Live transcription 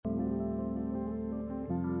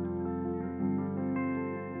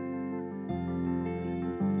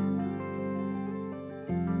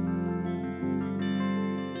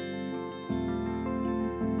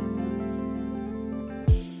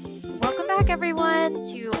everyone,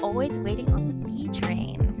 to Always Waiting on the B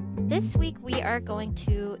Train. This week we are going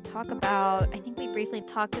to talk about, I think we briefly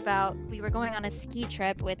talked about, we were going on a ski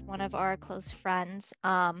trip with one of our close friends.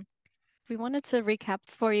 We wanted to recap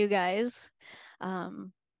for you guys.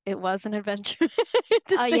 Um, it was an adventure,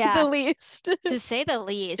 to Oh say the yeah, least. to say the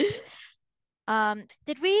least.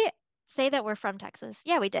 Did we say that we're from Texas?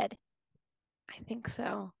 Yeah, we did. I think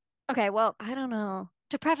so. Okay, well, I don't know.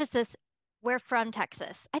 to preface this, we're from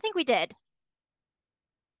Texas. I think we did.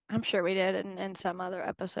 I'm sure we did in some other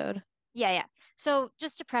episode. Yeah, yeah. So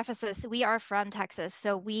just to preface this, we are from Texas,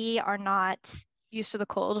 so we are not Used to the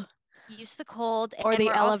cold used to the cold, or and the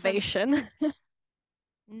we're also elevation.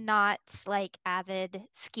 not like avid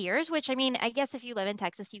skiers, which I mean, I guess if you live in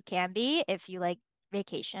Texas, you can be if you like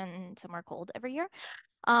vacation somewhere cold every year.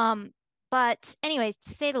 Um, but anyways, to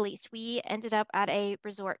say the least, we ended up at a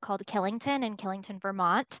resort called Killington in Killington,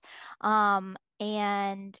 Vermont.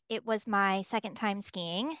 And it was my second time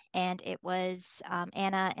skiing, and it was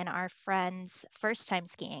Anna and our friend's first time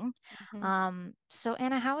skiing. Mhm. So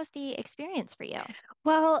Anna, how was the experience for you?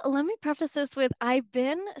 Well, let me preface this with I've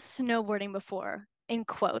been snowboarding before, in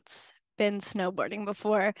quotes, been snowboarding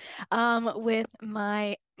before, with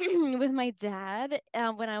my with my dad,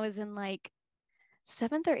 when I was in like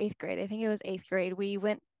seventh or eighth grade. I think it was eighth grade. We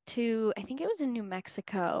went to, I think it was in New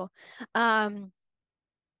Mexico. Um,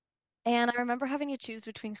 and I remember having to choose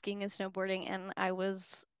between skiing and snowboarding, and I don't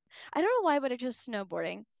know why, but I chose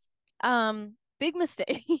snowboarding. Big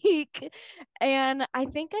mistake. And I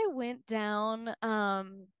think I went down, I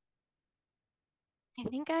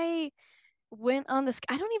think I went on this,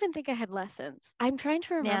 I don't even think I had lessons. I'm trying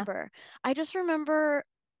to Yeah, remember. I just remember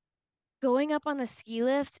going up on the ski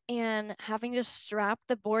lift and having to strap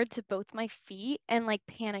the board to both my feet and like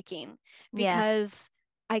panicking yeah. because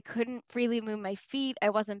I couldn't freely move my feet. I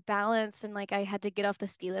wasn't balanced and like I had to get off the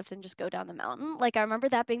ski lift and just go down the mountain. Like I remember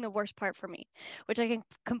that being the worst part for me, which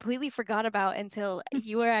completely forgot about until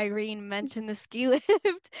you or Irene mentioned the ski lift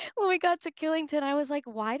when we got to Killington. I was like,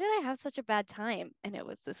 why did I have such a bad time? And it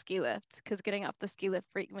was the ski lift because getting off the ski lift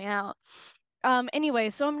freaked me out.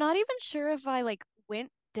 Anyway, so I'm not even sure if I like went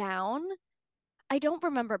down. I don't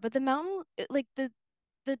remember, but the mountain, like the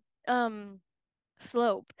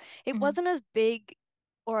slope, it Hmm. wasn't as big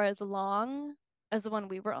or as long as the one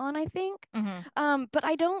we were on, I think. Hmm. But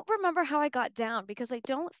I don't remember how I got down because I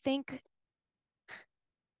don't think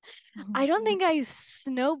I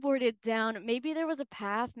snowboarded down. Maybe there was a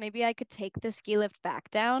path, maybe I could take the ski lift back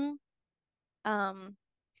down. Um,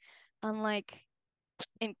 unlike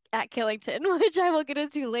at Killington, which I will get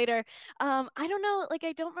into later. I don't know, like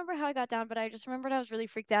I don't remember how I got down, but I just remembered I was really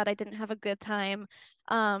freaked out. I didn't have a good time.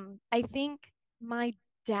 I think my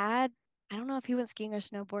dad, I don't know if he went skiing or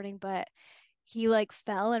snowboarding, but he like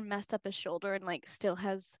fell and messed up his shoulder and like still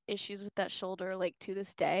has issues with that shoulder like to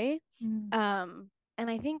this day. Hmm. And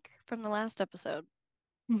I think from the last episode,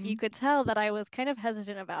 you Hmm. could tell that I was kind of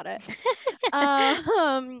hesitant about it.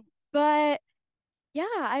 But yeah,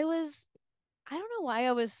 I don't know why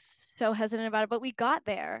I was so hesitant about it, but we got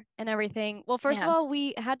there and everything. Well, first of Yeah. all,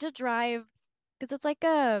 we had to drive because it's like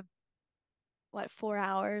what, 4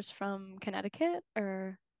 hours from Connecticut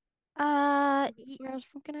or Uh, is it y- 4 hours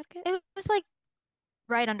from Connecticut? it was like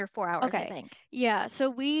right under 4 hours, I Okay. think. Yeah.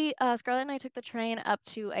 So Scarlett and I took the train up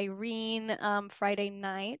to Irene, Friday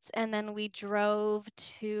night, and then we drove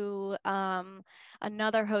to,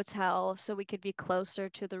 another hotel so we could be closer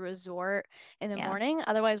to the resort in the Yeah. morning.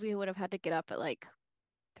 Otherwise, we would have had to get up at like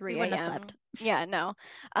We 3 wouldn't have a.m. slept. Yeah, no.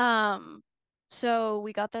 Um, so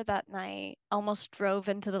we got there that night, almost drove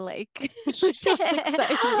into the lake, which was I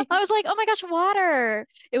exciting. was like, oh my gosh, water.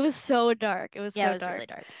 It was so dark. It was Yeah, it so was dark. really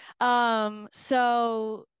dark.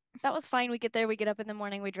 So that was fine. We get there, we get up in the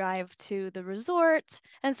morning, we drive to the resort.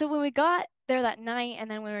 And so when we got there that night and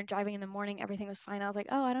then we were driving in the morning, everything was fine. I was like,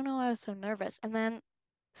 oh, I don't know why I was so nervous. And then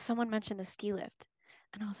someone mentioned the ski lift.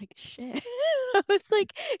 And I was like, shit. I was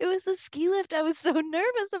like, it was the ski lift I was so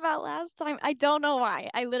nervous about last time. I don't know why.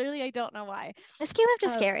 I don't know why. The ski lift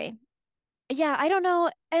is Uh, scary. yeah, I don't know.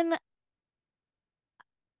 And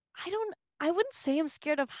I wouldn't say I'm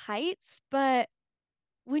scared of heights, but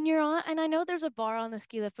when you're on, and I know there's a bar on the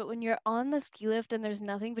ski lift, but when you're on the ski lift and there's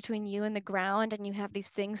nothing between you and the ground and you have these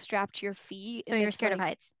things strapped to your feet So and you're it's scared of like,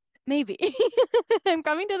 heights. maybe. I'm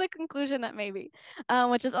coming to the conclusion that maybe,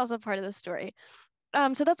 which is also part of the story.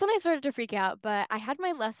 So that's when I started to freak out, but I had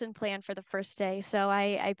my lesson planned for the first day. So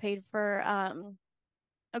I paid for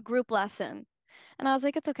a group lesson. And I was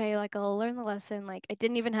like, it's okay, like I'll learn the lesson. Like I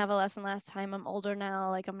didn't even have a lesson last time. I'm older now.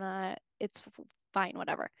 Like I'm not, it's fine,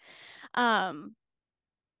 whatever. Um,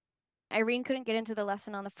 Irene couldn't get into the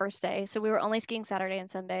lesson on the first day, so we were only skiing Saturday and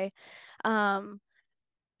Sunday. Um,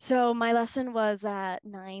 so my lesson was at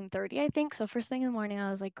 9:30, I think. So first thing in the morning,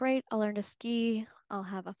 I was like, great, I'll learn to ski. I'll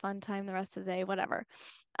have a fun time the rest of the day, whatever.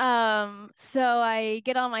 So I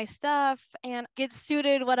get all my stuff and get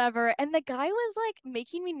suited, whatever. And the guy was like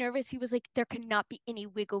making me nervous. He was like, there cannot be any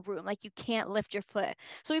wiggle room. Like you can't lift your foot.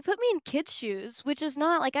 So he put me in kids' shoes, which is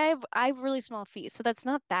not like I have really small feet, so that's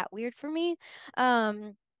not that weird for me.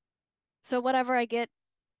 Um, so whatever, I get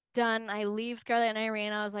done, I leave Scarlett and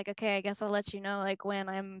Irene. I was like, okay, I guess I'll let you know like when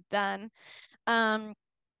I'm done. Um,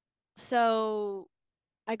 so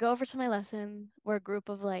I go over to my lesson. We're a group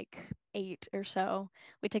of like 8 or so.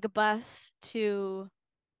 We take a bus to,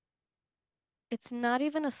 it's not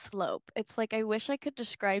even a slope. It's like, I wish I could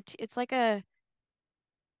describe, it's like a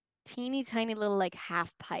teeny tiny little like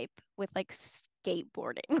half pipe with like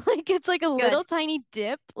skateboarding. Like it's like a little Good. tiny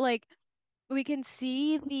dip. Like we can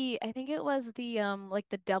see I think it was like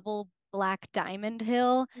the double black diamond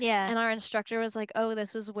hill. Yeah. And our instructor was like, oh,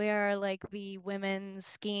 this is where like the women's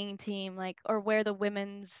skiing team, like, or where the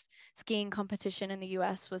women's skiing competition in the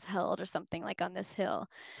US was held or something like on this hill.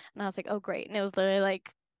 And I was like, oh, great. And it was literally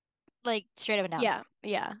like, Like straight up and down. yeah,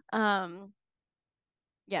 yeah.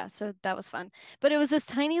 Yeah, so that was fun. But it was this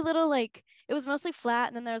tiny little like it was mostly flat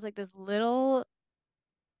and then there was like this little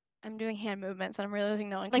I'm doing hand movements and I'm realizing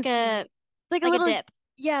no one Like can see a me. Like a like a little, dip.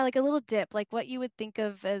 yeah, like a little dip, like what you would think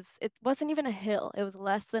of as it wasn't even a hill. It was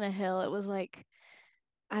less than a hill. It was like,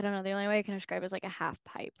 I don't know, the only way I can describe it is like a half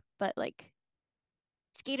pipe, but like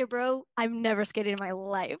Skater bro. I've never skated in my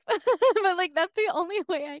life. But like that's the only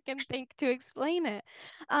way I can think to explain it.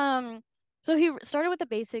 Um, so he started with the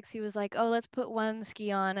basics. He was like, "Oh, let's put one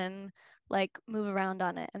ski on and like move around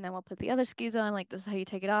on it, and then we'll put the other skis on. Like this is how you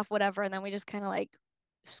take it off, whatever." And then we just kind of like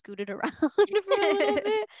scooted around for a little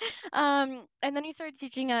bit. And then he started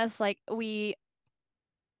teaching us like we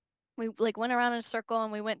like went around in a circle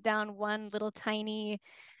and we went down one little tiny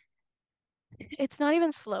it's not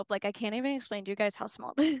even slope. Like I can't even explain to you guys how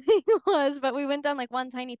small this thing was, but we went down like one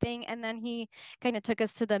tiny thing and then he kind of took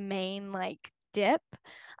us to the main like dip.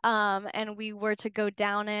 And we were to go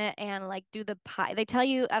down it and like do the pie. They tell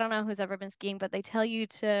you, I don't know who's ever been skiing, but they tell you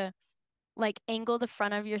to like angle the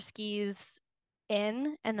front of your skis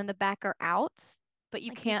in and then the back are out, but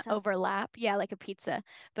you Like can't pizza. overlap. Yeah, like a pizza,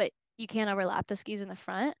 but you can't overlap the skis in the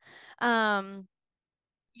front. Um,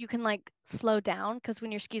 you can like slow down because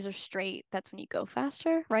when your skis are straight, that's when you go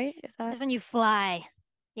faster, right? Is that? That's when you fly.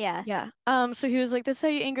 Yeah. Yeah. So he was like, this is how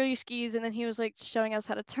you angle your skis, and then he was like showing us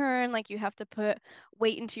how to turn, like you have to put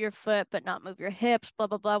weight into your foot but not move your hips, blah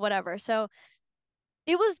blah blah, whatever. So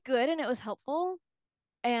it was good and it was helpful,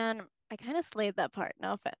 and I kind of slayed that part,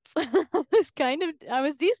 no offense. I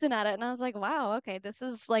was decent at it, and I was like, wow, okay, this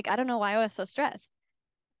is like I don't know why I was so stressed.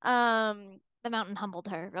 Um, The mountain humbled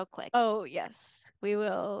her real quick. Oh, yes, we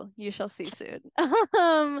will. You shall see soon.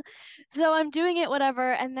 Um, so I'm doing it,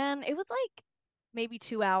 whatever. And then it was like maybe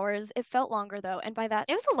 2 hours. It felt longer though. And by that,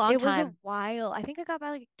 It was a long it was a time. while. I think I got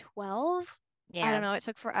by like 12. I don't Yeah. know. It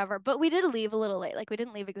took forever, but we did leave a little late. Like we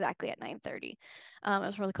didn't leave exactly at 9:30. It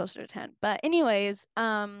was really closer to 10. But anyways,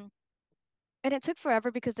 and it took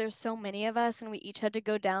forever because there's so many of us and we each had to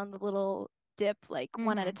go down the little dip like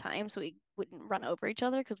one at a Mm-hmm. time so we wouldn't run over each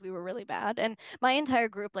other because we were really bad. And my entire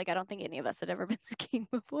group, like I don't think any of us had ever been skiing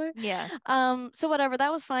before. Yeah. So whatever,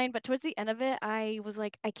 that was fine. But towards the end of it, I was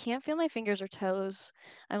like, I can't feel my fingers or toes.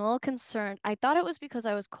 I'm a little concerned. I thought it was because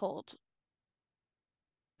I was cold.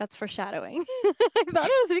 That's foreshadowing. I thought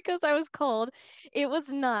it was because I was cold. It was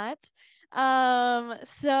not.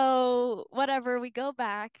 So whatever, we go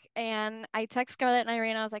back and I text Scarlett and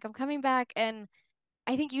Irene. I was like, I'm coming back. And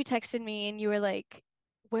I think you texted me and you were like,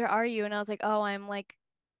 where are you? And I was like, oh, I'm like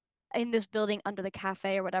in this building under the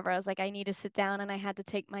cafe or whatever. I was like, I need to sit down and I had to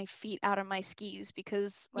take my feet out of my skis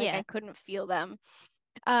because like I Yeah. couldn't feel them.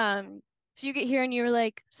 Um, so you get here and you were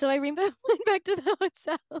like, so Irene went back to the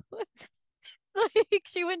hotel. Like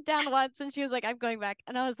she went down once and she was like, I'm going back.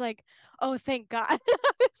 And I was like, oh, thank God. I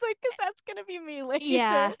was like, because that's gonna be me later.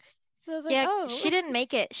 Yeah. So I was like, Yeah. She oh, didn't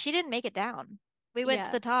make it. She didn't make it down. We went to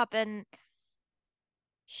yeah, the top and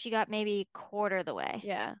she got maybe quarter of the way.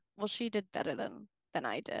 yeah. Well, she did better than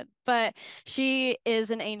I did. But she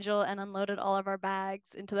is an angel and unloaded all of our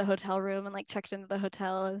bags into the hotel room and like checked into the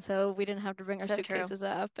hotel. And so we didn't have to bring our So true. suitcases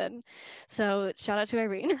up. And so shout out to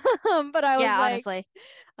Irene. But Yeah, honestly.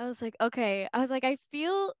 I was like, okay. I was like, I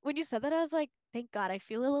feel when you said that, I was like, thank God, I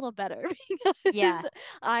feel a little better because Yeah.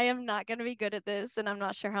 I am not going to be good at this, and I'm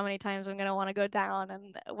not sure how many times I'm going to want to go down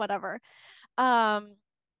and whatever. Um,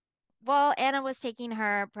 Well, Anna was taking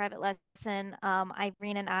her private lesson.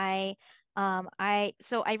 Irene and I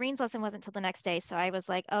So Irene's lesson wasn't till the next day, so I was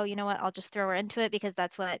like, oh, you know what? I'll just throw her into it because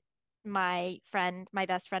that's what my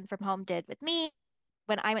best friend from home did with me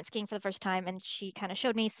when I went skiing for the first time, and she kind of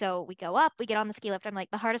showed me. So we go up, we get on the ski lift. I'm like,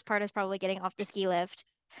 the hardest part is probably getting off the ski lift.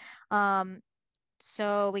 Um,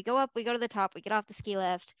 so we go up, we go to the top, we get off the ski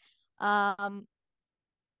lift. Um,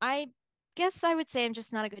 I guess I would say I'm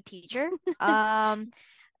just not a good teacher.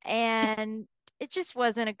 And it just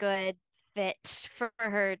wasn't a good fit for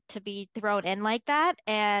her to be thrown in like that.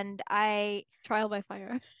 And Trial by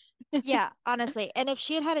fire. yeah, honestly. And if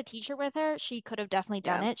she had had a teacher with her, she could have definitely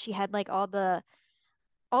done Yeah. it. She had like all the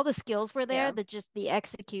skills were there, Yeah. that just the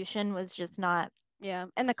execution was just not Yeah.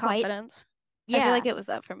 And the quite. confidence. I feel like Yeah. it was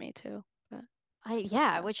that for me too. But Yeah,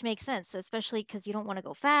 yeah. which makes sense, especially because you don't want to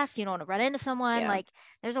go fast, you don't want to run into someone. Yeah. Like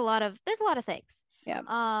there's a lot of things. Yeah.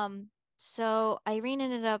 Um, so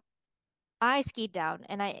I skied down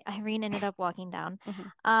and Irene ended up walking down.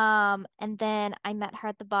 Hmm. And then I met her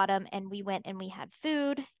at the bottom and we went and we had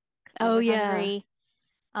food because we Oh were yeah. hungry.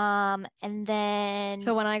 And So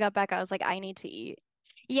then when I got back, I was like, I need to eat.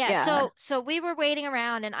 yeah, Yeah. so we were waiting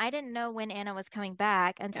around and I didn't know when Anna was coming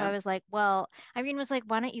back. And so Yeah. I was like, well, Irene was like,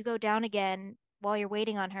 why don't you go down again while you're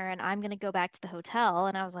waiting on her and I'm gonna go back to the hotel.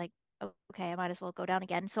 And I was like, okay, I might as well go down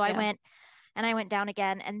again. So I Yeah. went and I went down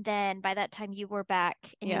again. And then by that time you were back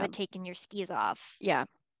and you Yeah. had taken your skis off. Yeah.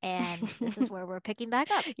 And this is where we're picking back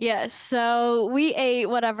up. Yeah. So we ate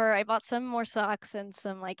whatever. I bought some more socks and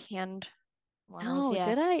some like hand. Warmers, No, yeah.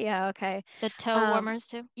 did I? Yeah. Okay. The toe Um, warmers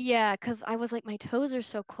too. yeah, because I was like, my toes are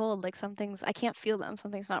so cold. Like something's, I can't feel them.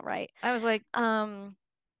 Something's not right. I was like, Um,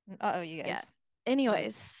 uh-oh, you yeah. guys. What?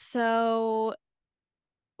 Anyways, so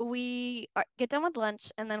get done with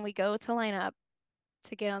lunch and then we go to line up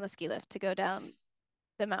to get on the ski lift to go down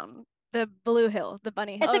the mountain, the blue hill, the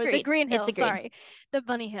bunny hill, It's or the agreed. green It's hill, agreed. sorry, the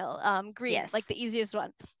bunny hill, green, Yes. like the easiest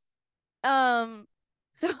one. Um,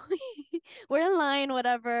 so we're in line,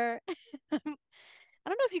 whatever. I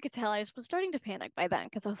don't know if you could tell, I was starting to panic by then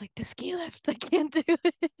because I was like, the ski lift, I can't do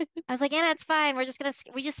it. I was like, Anna, it's fine. We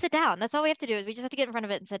just sit down. That's all we have to do is we just have to get in front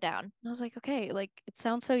of it and sit down. I was like, okay, like it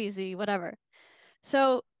sounds so easy, whatever.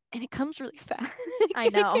 So, and it comes really fast. It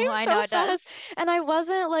came I know so it fast. does. And I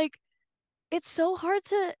wasn't like, it's so hard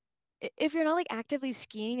to, if you're not like actively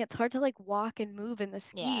skiing, it's hard to like walk and move in the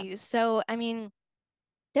Yeah. skis. So, I mean,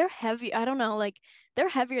 they're heavy. I don't know, like they're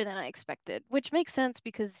heavier than I expected, which makes sense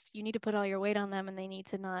because you need to put all your weight on them and they need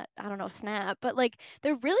to not, I don't know, snap, but like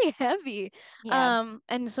they're really heavy. Yeah.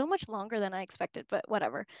 And so much longer than I expected, but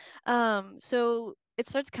whatever. So it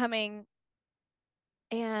starts coming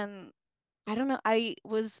and I don't know. I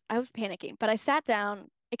was panicking, but I sat down.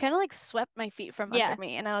 It kind of like swept my feet from under Yeah.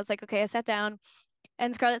 me, and I was like, okay, I sat down,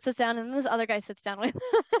 and Scarlett sits down, and then this other guy sits down with,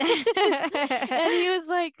 and he was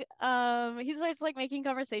like, he starts like making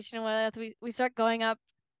conversation with us. We start going up,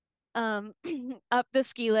 um, up the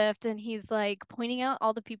ski lift, and he's like pointing out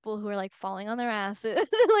all the people who are like falling on their asses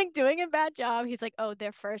and like doing a bad job. He's like, oh,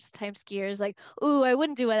 they're first time skiers. Like, ooh, I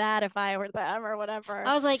wouldn't do that if I were them or whatever.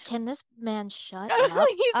 I was like, can this man shut up?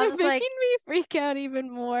 He's making me freak out even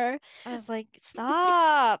more. I was like,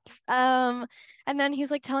 stop. Um, and then he's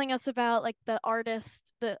like telling us about like the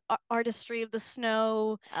artistry of the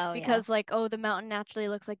snow Oh yeah. because like, oh, the mountain naturally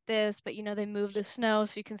looks like this, but you know, they move the snow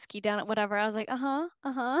so you can ski down it, whatever. I was like, uh-huh,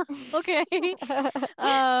 uh-huh, okay.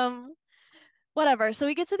 Um, whatever. So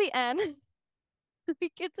we get to the end. We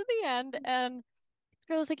get to the end and this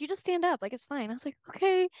girl was like, you just stand up, like it's fine. I was like,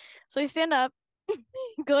 okay. So I stand up,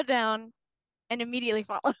 go down, and immediately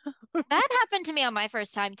fall. That happened to me on my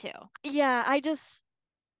first time too. Yeah, I just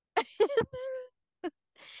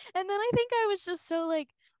and then I think I was just so like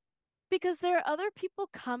because there are other people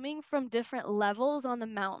coming from different levels on the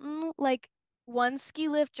mountain. Like one ski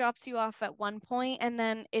lift drops you off at one point, and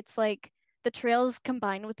then it's like the trails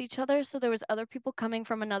combine with each other. So there was other people coming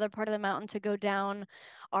from another part of the mountain to go down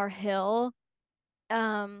our hill.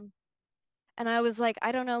 Um, and I was like,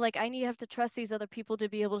 I don't know, like have to trust these other people to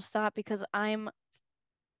be able to stop because I'm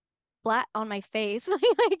flat on my face. Like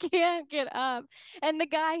I can't get up. And the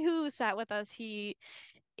guy who sat with us, he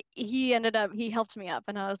helped me up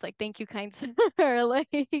and I was like, thank you, kind sir. Like,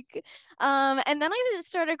 and then I just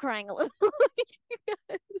started crying a little.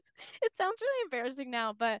 It sounds really embarrassing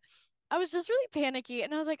now, but I was just really panicky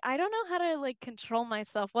and I was like, I don't know how to like control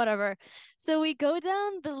myself, whatever. So we go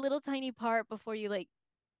down the little tiny part before you like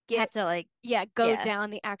Have get, to like, yeah, go yeah. down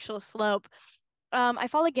the actual slope. I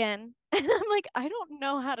fall again and I'm like, I don't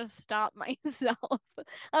know how to stop myself.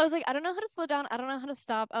 I was like, I don't know how to slow down. I don't know how to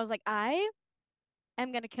stop. I was like,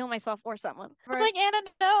 I'm gonna kill myself or someone. I'm like, Anna,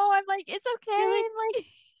 no. I'm like, it's You're like, okay.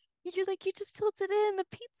 you're like, you just tilted in the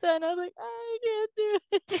pizza. And I was like, I can't do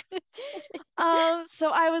it.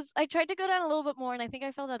 So I tried to go down a little bit more and I think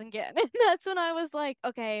I fell down again. And that's when I was like,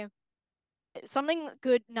 okay, something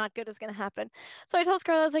good, not good is gonna happen. So I told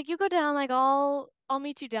Scarlett, I was like, you go down, like I'll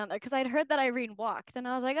meet you down there. Because I'd heard that Irene walked and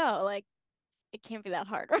I was like, oh, like it can't be that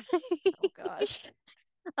hard, right? Oh gosh.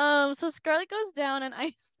 So Scarlett goes down and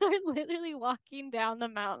I start literally walking down the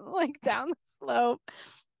mountain, like down the slope,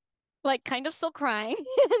 like kind of still crying.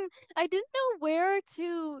 And I didn't know where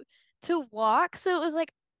to walk. So it was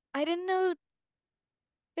like I didn't know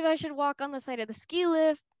if I should walk on the side of the ski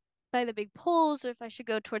lift by the big poles or if I should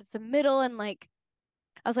go towards the middle and like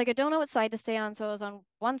I was like, I don't know what side to stay on. So I was on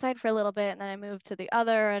one side for a little bit and then I moved to the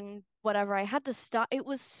other and whatever. I had to stop. It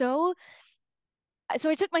was so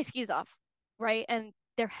I took my skis off, right? And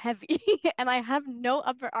they're heavy and I have no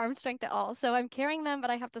upper arm strength at all. So I'm carrying them, but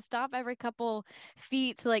I have to stop every couple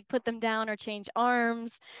feet to like put them down or change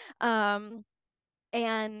arms. Um,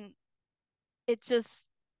 and it just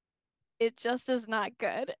it just is not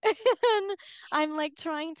good. And I'm like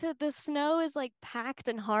trying to, the snow is like packed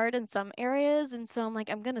and hard in some areas. And so I'm like,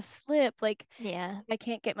 I'm gonna slip. Like Yeah. I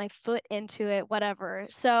can't get my foot into it, whatever.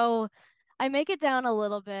 So I make it down a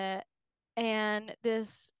little bit and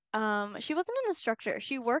this she wasn't an instructor.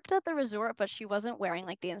 She worked at the resort, but she wasn't wearing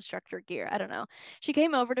like the instructor gear. I don't know. She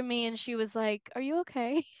came over to me and she was like, "Are you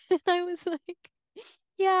okay?" And I was like,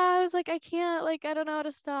 "Yeah." I was like, "I can't, like I don't know how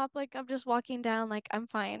to stop. Like I'm just walking down, like I'm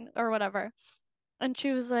fine or whatever." And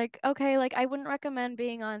she was like, okay, like I wouldn't recommend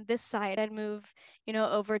being on this side. I'd move,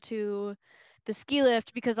 over to the ski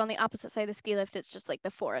lift because on the opposite side of the ski lift, it's just like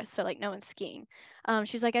the forest. So like no one's skiing.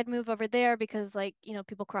 She's like, I'd move over there because like,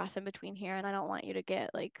 people cross in between here and I don't want you to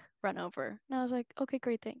get like run over. And I was like, okay,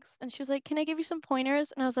 great, thanks. And she was like, can I give you some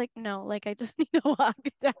pointers? And I was like, no, like I just need to walk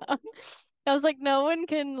down. I was like, no one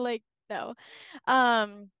can like, no.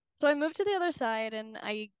 So I moved to the other side and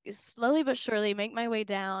I slowly but surely make my way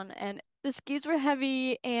down and the skis were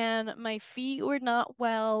heavy and my feet were not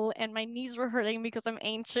well and my knees were hurting because I'm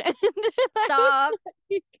ancient. I was Stop.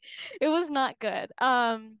 like, it was not good.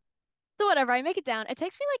 So whatever, I make it down. It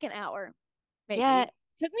takes me like an hour, Yeah. maybe.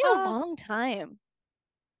 It took me a Uh, long time.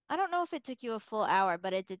 I don't know if it took you a full hour,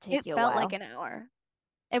 but it did take It you a felt like while. an hour.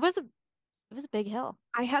 It was a big hill.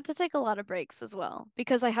 I had to take a lot of breaks as well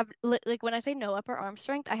because I have like when I say no upper arm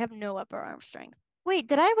strength, I have no upper arm strength. Wait,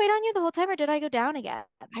 did I wait on you the whole time or did I go down again?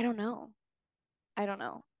 I don't know. I don't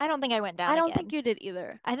know. I don't think I went I down don't think again. you did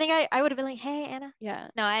either. I think I would have been like, "Hey, Anna." Yeah.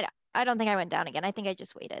 No, I don't think I went down again. I think I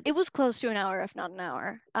just waited. It was close to an hour, if not an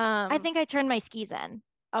hour. I think I turned my skis in.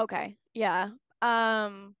 Okay. Yeah.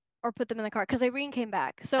 Or put them in the car because Irene came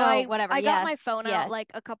back. So Oh, I whatever. I got Yeah. my phone out Yeah.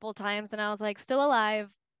 like a couple times and I was like still alive,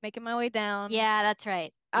 making my way down. Yeah, that's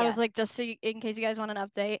right. I was Yeah. like just so in case you guys want an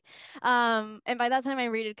update. And by that time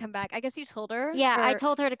Irene had come back. I guess you told her Yeah, I or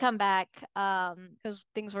told her to come back because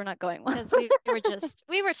things were not going well. because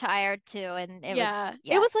we were tired too and it Yeah. was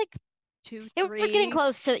It yeah. was like two, It was getting 3.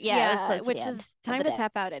 close to yeah, it was Yeah, close to the which end is of time the to day.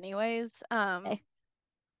 tap out anyways.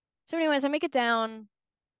 So anyways, I make it down.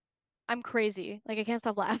 I'm crazy. Like I can't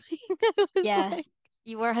stop laughing. It was Yeah. like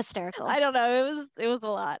You were hysterical. I don't know. It was a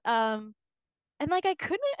lot. And like I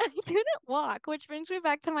couldn't I couldn't walk, which brings me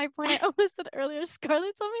back to my point I almost said earlier.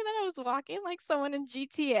 Scarlett told me that I was walking like someone in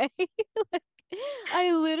GTA. Like I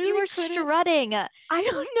You literally were couldn't. strutting. I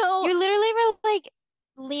don't know. You literally were like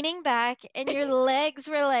leaning back and your legs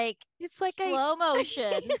were like It's like slow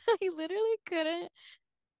motion. I literally couldn't.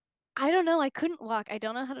 I don't know. I couldn't walk. I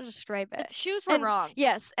don't know how to describe The it. shoes were And wrong.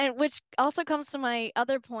 yes, and which also comes to my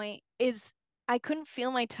other point is I couldn't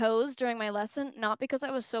feel my toes during my lesson, not because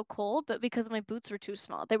I was so cold, but because my boots were too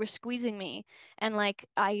small. They were squeezing me and like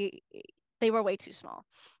they were way too small.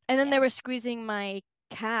 And then they Yeah. were squeezing my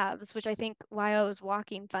calves, which I think why I was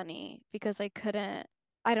walking funny because I couldn't,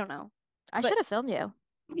 I don't know. I But should have filmed you.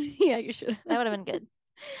 yeah, you should. That would have been good.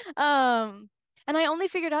 Um, and I only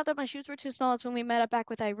figured out that my shoes were too small is when we met up back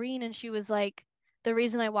with Irene, and she was like, the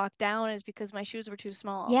reason I walked down is because my shoes were too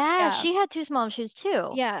small. Yeah, Yeah. she had too small of shoes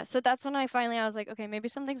too. Yeah. So that's when I was like, okay, maybe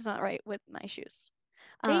something's not right with my shoes.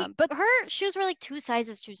 They But her shoes were like two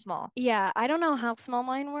sizes too small. yeah, I don't know how small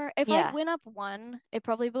mine were. If I'd Yeah. went up one, it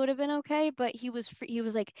probably would have been okay. But he was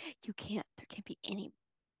like, there can't be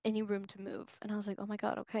any room to move. And I was like, oh my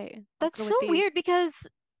God, okay, I'll That's go so with weird these. because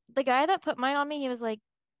the guy that put mine on me, he was like,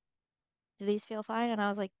 "Do these feel fine?" And I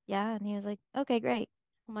was like, "Yeah." And he was like, "Okay, great."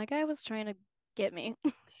 My guy was trying to get me.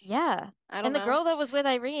 Yeah. I don't And the know. girl that was with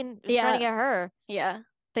Irene was trying to Yeah, get her. yeah.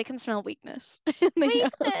 They can smell weakness. They know.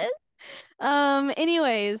 Weakness.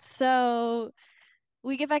 Anyways, so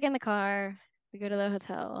we get back in the car, we go to the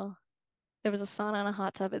hotel, There was a sauna and a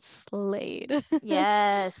hot tub. It slayed.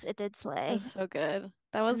 Yes, it did It was slay. so good.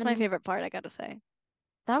 That And was my then favorite part, I gotta say.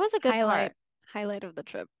 that was a good Highlight, part. highlight of the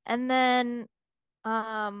trip. And then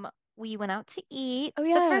we went out to Oh eat. The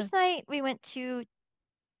yeah. first night we went to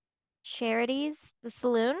Charity's, the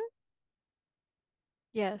saloon.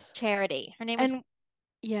 Yes. Charity. Her name was And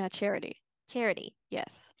yeah, charity. Charity.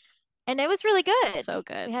 Yes. And it was really good. So We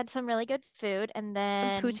good. had some really good food. And Some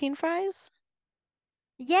then, poutine fries?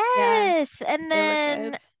 Yeah, yes. And they were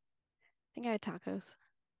good. then, I think I had tacos.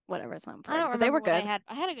 Whatever, it's not I important, don't but they remember were what I good. had.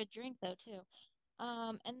 I had a good drink though, too.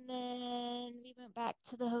 And then we went back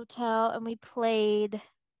to the hotel and we played.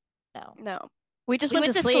 No, No. We just we went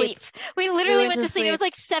went to to sleep. sleep. We We literally went went to to sleep. It was sleep.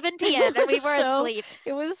 like 7 p.m. and we were So asleep.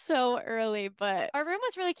 it was so early, but Our room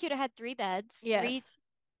was really cute. It had three beds, three yes,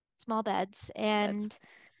 small beds. small beds. And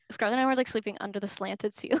Scarlett and I were like sleeping under the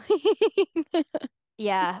slanted ceiling.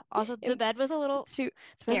 yeah, also the And bed was a little the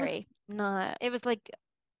bed was scary. not, It was like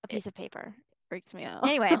a it piece of paper. freaked me out,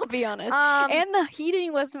 Anyway, I'll be honest. um, And the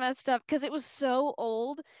heating was messed up because it was so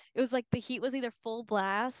old. It was like the heat was either full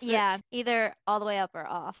blast or, yeah, either all the way up or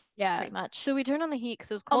off, yeah. pretty much. So we turned on the heat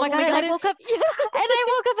because it was Oh cold my when God, we I got like in. woke up Yeah. and I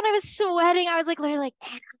woke up and I was sweating. I was like literally like,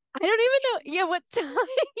 I don't even know. Yeah, what time?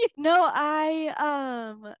 No,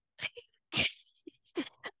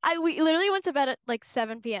 I we literally went to bed at like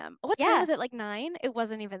 7 p.m. What time yeah. was it? Like 9? It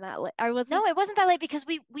wasn't even that late. I No, wasn't, it wasn't that late because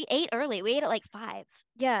we ate early. We ate at like 5.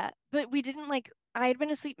 yeah, but we didn't like, I had been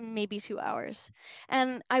asleep maybe 2 hours.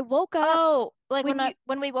 And I woke up Oh, like when you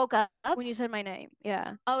when we woke up. when you said my name.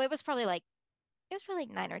 Yeah. Oh, it was probably like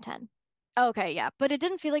 9 or 10. Okay, yeah. But it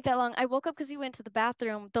didn't feel like that long. I woke up because you went to the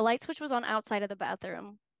bathroom. The light switch was on outside of the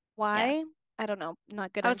bathroom. Yeah. Why? I don't know.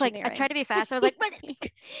 Not good I was like, I tried engineering. to be fast. I was like, what?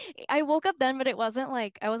 I woke up then, but it wasn't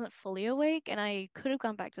like I wasn't fully awake and I could have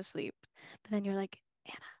gone back to sleep. But then you're like,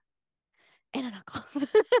 Anna Knuckles.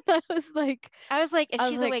 I was like, I was like, if I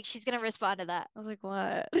was she's like, awake, she's gonna respond to that. I was like,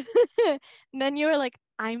 what? And then you were like,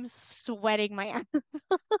 I'm sweating my ass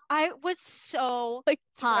I was so like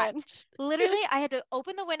hot. drenched. Literally, I had to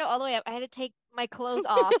open the window all the way up. I had to take my clothes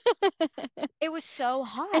off. It was so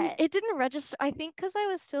And hot. it didn't register. I think because I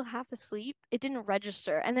was still half asleep, it didn't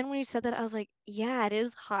register. And then when you said that, I was like, yeah, it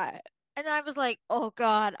is hot. And I was like, oh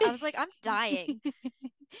God. I was like, I'm dying.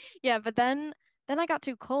 Yeah, but then I got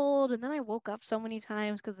too cold and then I woke up so many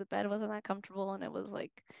times because the bed wasn't that comfortable and it was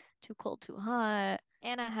like too cold, too hot.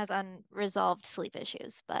 Anna has unresolved sleep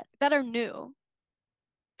issues, but That are new.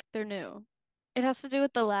 They're new. It has to do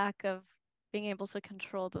with the lack of being able to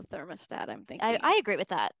control the thermostat, I'm I thinking, agree with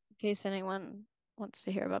that. in case anyone wants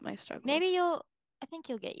to hear about my Maybe struggles. I think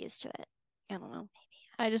you'll get used to it. I don't know.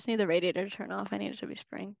 I just need the radiator to turn off. I need it to be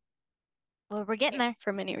spring Well, we're getting there.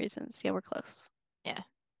 for many reasons. Yeah, we're close. Yeah.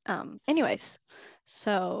 Anyways,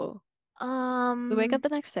 so we wake up Um, the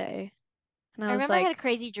next day and I I was remember I had a like,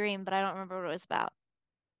 crazy dream, but I don't remember what it was about.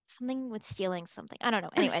 Something with stealing something. I don't know.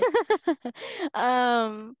 Anyways,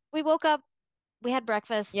 um, we woke up, we had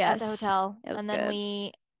breakfast at the yes, hotel, it was and then good.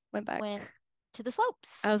 we Went back. went to the I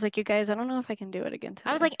slopes. was like, you guys, I don't know if I can do it again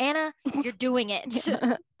I was today. like, Anna, you're doing it.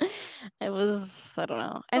 Yeah. It was, I don't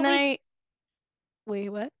know. And But then wait,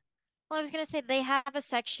 what? well, I was gonna say they have a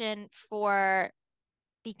section for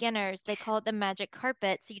beginners. They call it the magic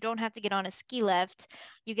carpet. So you don't have to get on a ski lift.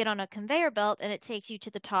 You get on a conveyor belt and it takes you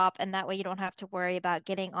to the top. And that way you don't have to worry about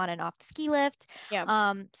getting on and off the ski lift.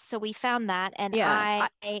 Yeah. So we found that and Yeah.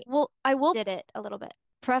 I will did it a little bit.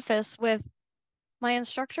 preface with my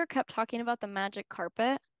instructor kept talking about the magic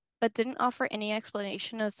carpet, but didn't offer any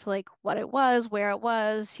explanation as to like what it was, where it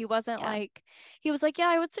was. Yeah. He was like, yeah,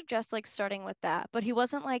 I would suggest like starting with that, but he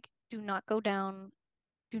wasn't like, do not go down,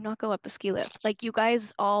 do not go up the ski lift. Like you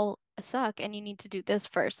guys all suck and you need to do this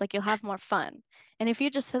first. Like you'll have more fun. And if you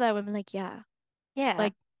just said that, I would be like, yeah, Yeah.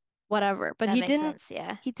 like whatever. But That makes sense.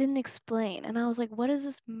 Yeah. he didn't explain. And I was like, what is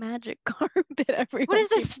this magic carpet What everyone is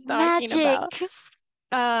this keeps talking magic?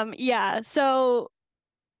 about? Yeah. So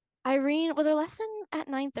Irene, was her lesson at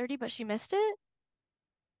 9:30, but she missed it?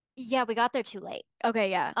 Yeah, we got there too late.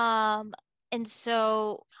 Okay, yeah. Um, and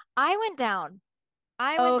so I went down.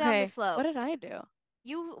 I Oh, went down the okay. What slope. did I do?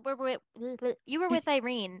 You were with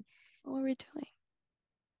Irene. What were we doing?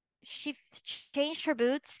 Changed her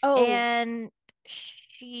boots Oh. and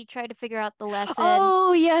she tried to figure out the lesson.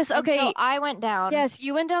 Oh, yes. And so Okay. I went down. Yes,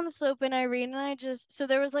 you went down the slope and Irene and I just so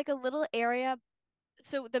there was like a little area.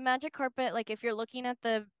 So the magic carpet, like if you're looking at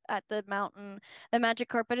the mountain, the magic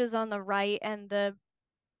carpet is on the right and the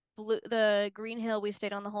green hill we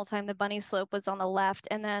stayed on the whole time, the bunny slope was on the left,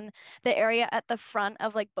 and then the area at the front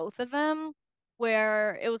of like both of them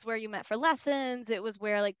where it was where you met for lessons. It was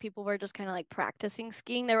where like people were just kind of like practicing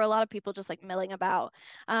skiing. There were a lot of people just like milling about.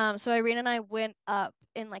 So Irene and I went up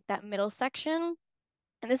in like that middle section,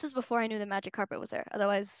 and this is before I knew the magic carpet was there.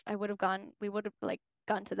 Otherwise, we would have like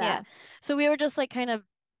gone to that. Yeah. So we were just like kind of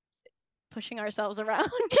pushing ourselves around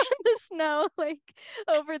on the snow, like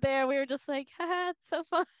over there. We were just like, haha, it's so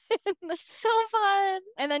fun. So fun.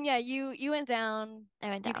 And then yeah, you went down, I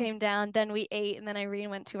went you down. came down, then we ate, and then Irene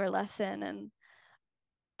went to her lesson,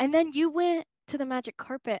 and then you went to the magic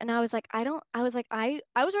carpet, and I was like, I was like, I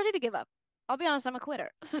was ready to give up. I'll be honest, I'm a quitter.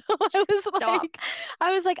 So Stop.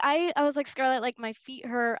 I was like, Scarlett, like my feet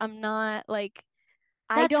hurt. I'm not like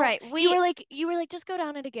I That's don't right. you were like just go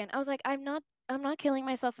down it again. I was like I'm not killing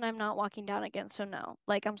myself and I'm not walking down again. So no.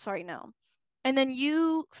 Like I'm sorry, no. And then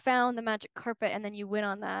you found the magic carpet and then you went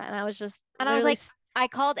on that and I was just And I was literally like, I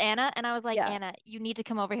called Anna and I was like, yeah. Anna, you need to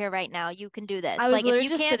come over here right now. You can do I this. was Like, if literally you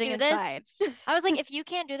just can't sitting do this, inside. I was like, if you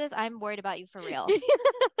can't do this, I'm worried about you for real.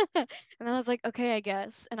 And I was like, okay, I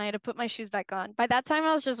guess. And I had to put my shoes back on. By that time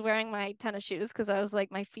I was just wearing my tennis shoes because I was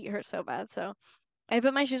like my feet hurt so bad. So I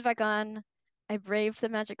put my shoes back on. I braved the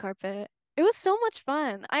magic carpet. It was so much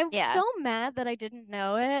fun. I'm Yeah. so mad that I didn't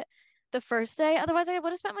know it the first day. Otherwise, I would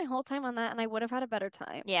have spent my whole time on that and I would have had a better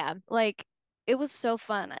time. Yeah. Like, it was so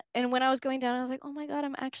fun. And when I was going down, I was like, oh my God,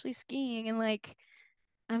 I'm actually skiing and like,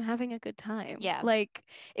 I'm having a good time. Yeah. Like,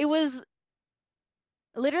 it was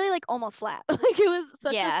literally like almost flat. Like, it was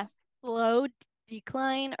such a Yeah. slow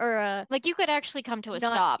decline or a Like you could actually come to a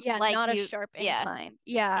not, stop. yeah, Like not a you, sharp yeah. incline.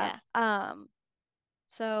 Yeah. Yeah.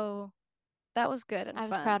 So that was good and I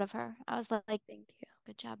was proud fun. of her. I was like, Thank you.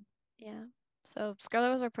 good job. Yeah. So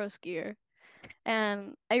Scarlett was our pro skier,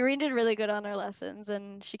 and Irene did really good on her lessons,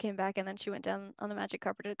 and she came back, and then she went down on the magic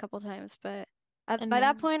carpet a couple times. But And by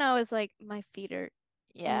that then, point, I was like, my feet are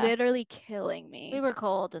yeah, literally killing we me. were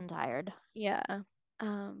cold and tired. Yeah.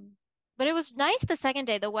 Um, But it was nice the second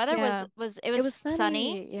day. The weather yeah. it It was was sunny.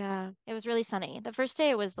 sunny. Yeah. It was really sunny. The first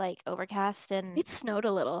day it was like overcast It snowed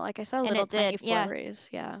a little. Like I saw and little it tiny did. Yeah. flurries.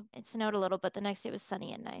 Yeah. It snowed a little, but the next day it was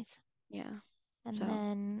sunny and nice. Yeah. And So,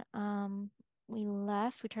 then we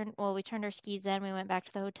left. We turned our skis in. We went back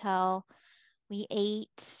to the hotel. We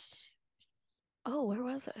ate. oh, where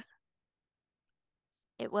was it?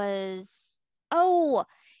 It was Oh,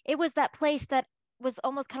 it was that place that was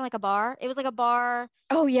almost kind of like a bar. It was like a bar.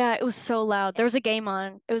 Oh yeah, it was so loud. There was a game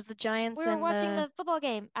on. It was the We Giants were and watching the the football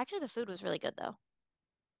game. Actually, the food was really good though.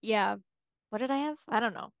 yeah. What did I have? I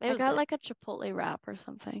don't know. It I was got good. like a Chipotle wrap or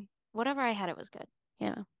something. Whatever I had, it was good.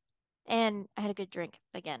 Yeah. And I had a good drink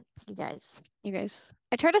again, you guys. You guys.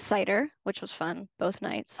 I tried a cider, which was fun both Oh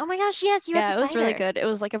nights. my gosh, yes, you had the Yeah, it was really cider. good. It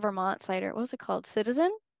was like a Vermont cider. What was it called?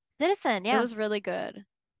 Citizen? Citizen, It yeah. was really good.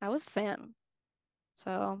 I was a fan.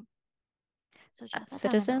 So, So jot that down,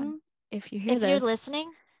 everyone. Citizen, if you hear If you're this,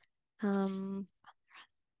 listening, um,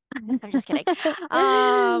 I'm just kidding.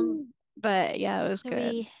 Um, but yeah, it was so good.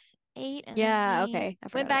 we ate and then Yeah, we okay. I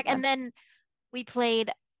went forgot about back that. and then we played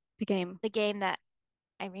The game. the game that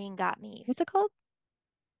Irene got me. What's it called?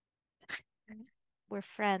 We're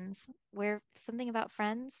friends. We're something about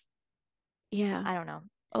friends. Yeah. I don't know.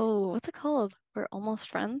 Oh, what's it called? We're almost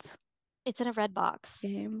friends It's in a red box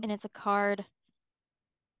and game. it's a card.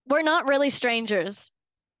 We're not really strangers.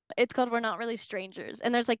 It's called We're Not Really Strangers.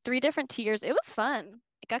 And there's like three different tiers. It was fun.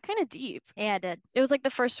 It got kind of deep. Yeah, I did. It was like the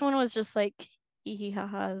first one was just like hee hee ha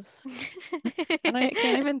ha's. I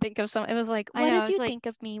can't even think of some. It was like, I what know. did It's you like, think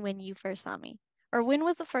of me when you first saw me? Or when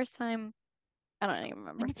was the first time? I don't even when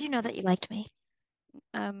remember. did you know that you liked me?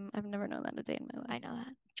 I've never known that a day in my I life. know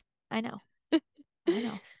that. I know. I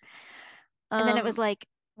know. And then it was Um, like,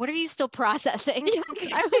 what are you still processing? yes,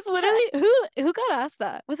 I was literally who got asked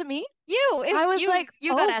that? Was it me? I was like,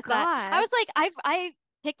 You got oh asked that. I God. was like, I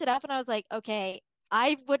picked it up and I was like, okay,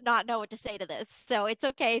 I would not know what to say to this. So it's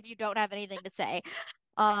okay if you don't have anything to say.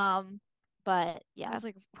 Um, but I yeah. was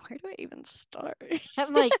like, where do I even start?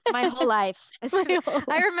 I'm like my whole life. My I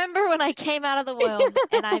whole remember when I came out of the womb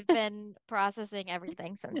and I've been processing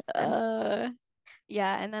everything since then. uh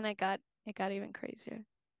yeah, and then it got even crazier.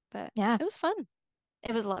 But Yeah, it was fun. It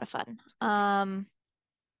it was a lot of fun. was good.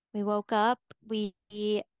 We woke up, we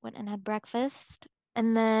went and had breakfast,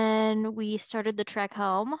 and then we started the trek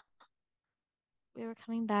home. We were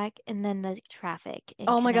coming back, and then the traffic in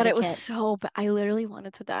Oh my God, it was Connecticut. so bad. I literally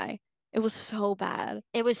wanted to die. It was so bad.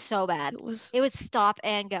 It was so bad. It was, It was stop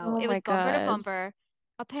and go. oh It was my bumper to God. bumper.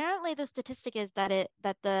 Apparently, the statistic is that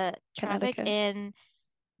the traffic Connecticut. in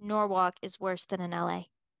Norwalk is worse than in LA.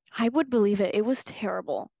 I would believe it. It was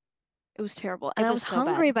terrible. It was terrible. And It I was was so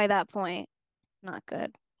hungry bad. by that point. Not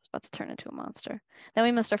good. I was about to turn into a monster. Then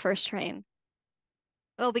we missed our first train.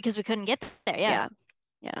 Oh, because we couldn't get there. Yeah. Yeah,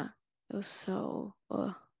 yeah. It was so,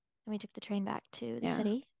 ugh, And we took the train back to the yeah.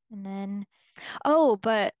 city. And then, Oh,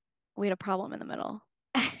 but we had a problem in the middle.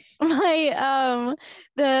 My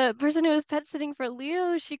the person who was pet sitting for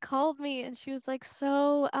Leo, she called me and she was like,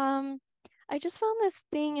 "So, I just found this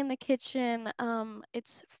thing in the kitchen.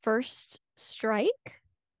 It's first strike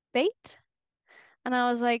bait." And I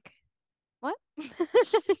was like, "What?"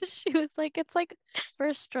 She was like, "It's like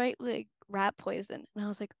first strike like rat poison." And I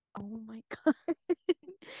was like, "Oh my God."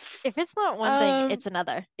 if it's not one thing, Um, it's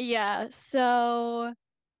another. yeah, so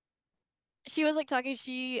she was like talking,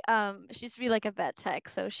 she used to be like a vet tech,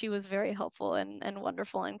 so she was very helpful and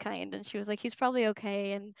wonderful and kind. And she was like, he's probably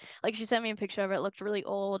okay. And like she sent me a picture of it, it looked really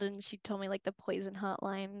old, and she told me like the poison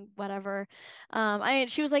hotline, whatever.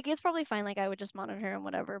 She was like, it's probably fine, like I would just monitor and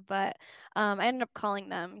whatever. But I ended up calling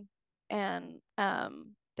them and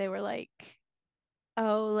they were like,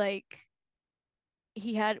 oh, like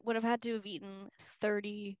he had would have had to have eaten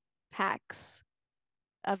 30 packs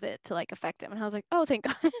of it to like affect him. And I was like, oh, thank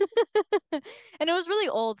God. And it was really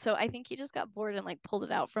old, so I think he just got bored and like pulled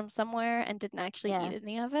it out from somewhere and didn't actually eat Yeah.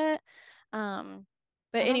 any of it. Um,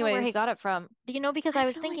 but I don't know where he anyways, got it from. Do you know? Because I I have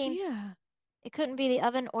was no thinking idea. it couldn't be the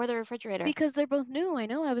oven or the refrigerator, Because they're both new. I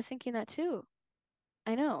know. I was thinking that too.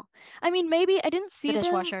 I know. I mean, maybe I didn't the see them.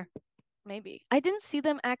 dishwasher. Maybe. I didn't see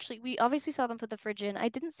them actually. We obviously saw them put the fridge in. I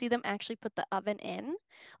didn't see them actually put the oven in.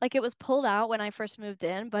 Like it was pulled out when I first moved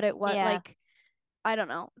in, but it was Yeah. like I don't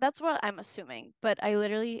know. That's what I'm assuming, but I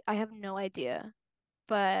have no idea.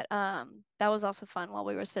 But that was also fun while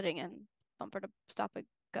we were sitting in bumper to stop and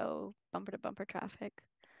go, bumper to bumper traffic.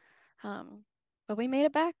 But we made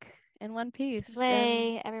it back in one piece and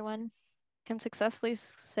Slay, everyone. can successfully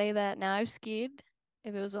say that now I've skied.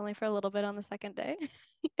 If it was only for a little bit on the second day.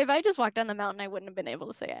 If I just walked down the mountain, I wouldn't have been able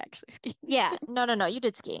to say I actually skied. Yeah. No, no, no. You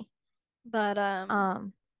did ski. But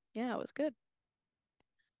Um, yeah, it was good.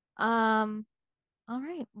 um, all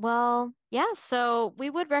right. Well, yeah, so we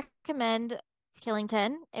would recommend Killington.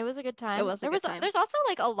 It was a good It time. was a good time. There's also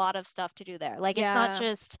like a lot of stuff to do there. Like it's not Yeah,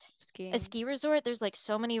 just a skiing. ski resort. There's like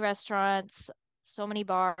so many restaurants, so many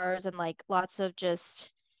bars, and like lots of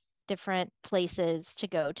just different places to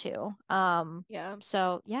go to. Yeah,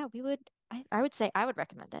 So yeah, I would say I would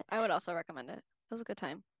recommend it. I would also recommend it. It was a good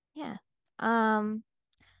time. Yeah.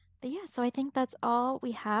 But yeah, so I think that's all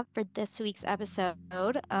we have for this week's episode.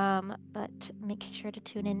 But make sure to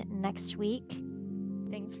tune in next week.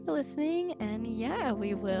 Thanks for listening, and yeah,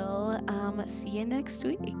 we will see you next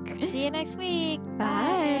week. See you next week.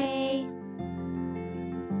 Bye. Bye.